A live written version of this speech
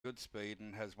good speed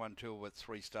and has won 2 with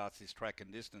 3 starts this track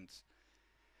and distance.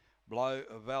 Blow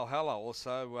Valhalla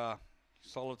also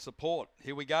solid support.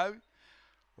 Here we go.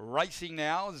 Racing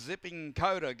now, Zipping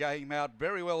Coda came out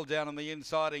very well down on the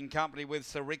inside in company with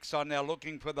Sir Rixon. Now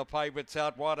looking for the favourites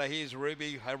out wider. Here's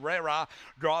Ruby Herrera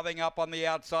driving up on the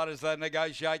outside as they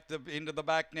negotiate into the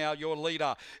back now. Your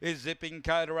leader is Zipping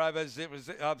Coda over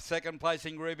second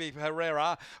placing Ruby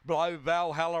Herrera. Blow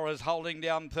Valhalla is holding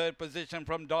down third position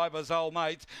from Diver's Old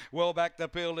Mates. Well back the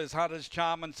field is Hunter's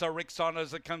Charm and Sir Rixon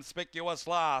as a conspicuous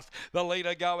last. The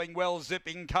leader going well,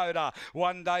 Zipping Coda.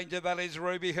 One danger, that is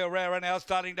Ruby Herrera now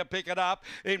starting to pick it up.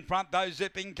 In front though,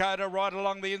 Zipping Coda right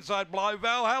along the inside. Blow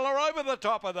Valhalla over the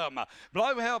top of them.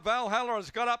 Blow Valhalla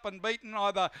has got up and beaten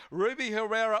either Ruby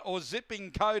Herrera or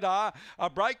Zipping Coda. A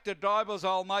break to Diver's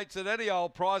Old Mates at any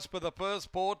old price for the first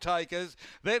 4 takers.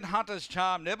 Then Hunter's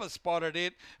Charm never spotted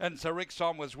it, and Sir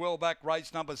Rixon was well back,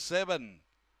 race number 7.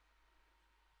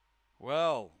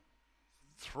 Well,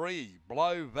 3,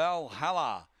 Blow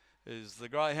Valhalla is the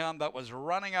greyhound that was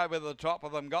running over the top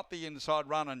of them, got the inside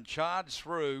run and charged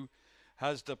through,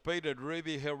 has defeated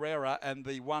Ruby Herrera and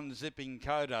the 1 Zipping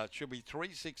Coda. It should be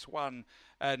 3, 6, 1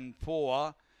 and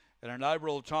 4 in an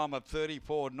overall time of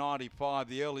 34.95.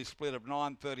 The early split of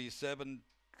 9:37,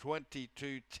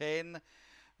 22.10.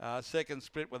 Second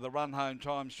split with the run home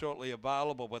time shortly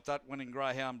available, but that winning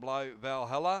greyhound Blow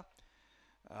Valhalla.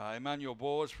 Emmanuel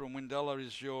Bors from Windella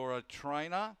is your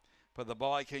trainer. For the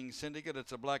Viking Syndicate,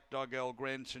 it's a Black Dog El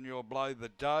Grand Senor Blow the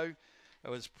Doe. It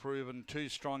was proven too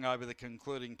strong over the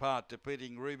concluding part,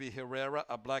 defeating Ruby Herrera,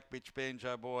 a Black Bitch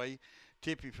Banjo Boy,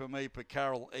 Tippy for me for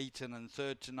Carol Eaton, and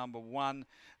third to number 1,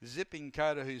 Zipping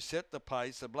Coda, who set the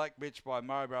pace, a Black Bitch by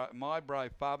My Bro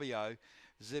Fabio,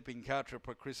 Zipping Coda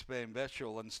for Chris Van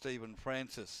Vachel and Stephen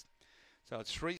Francis. So it's 3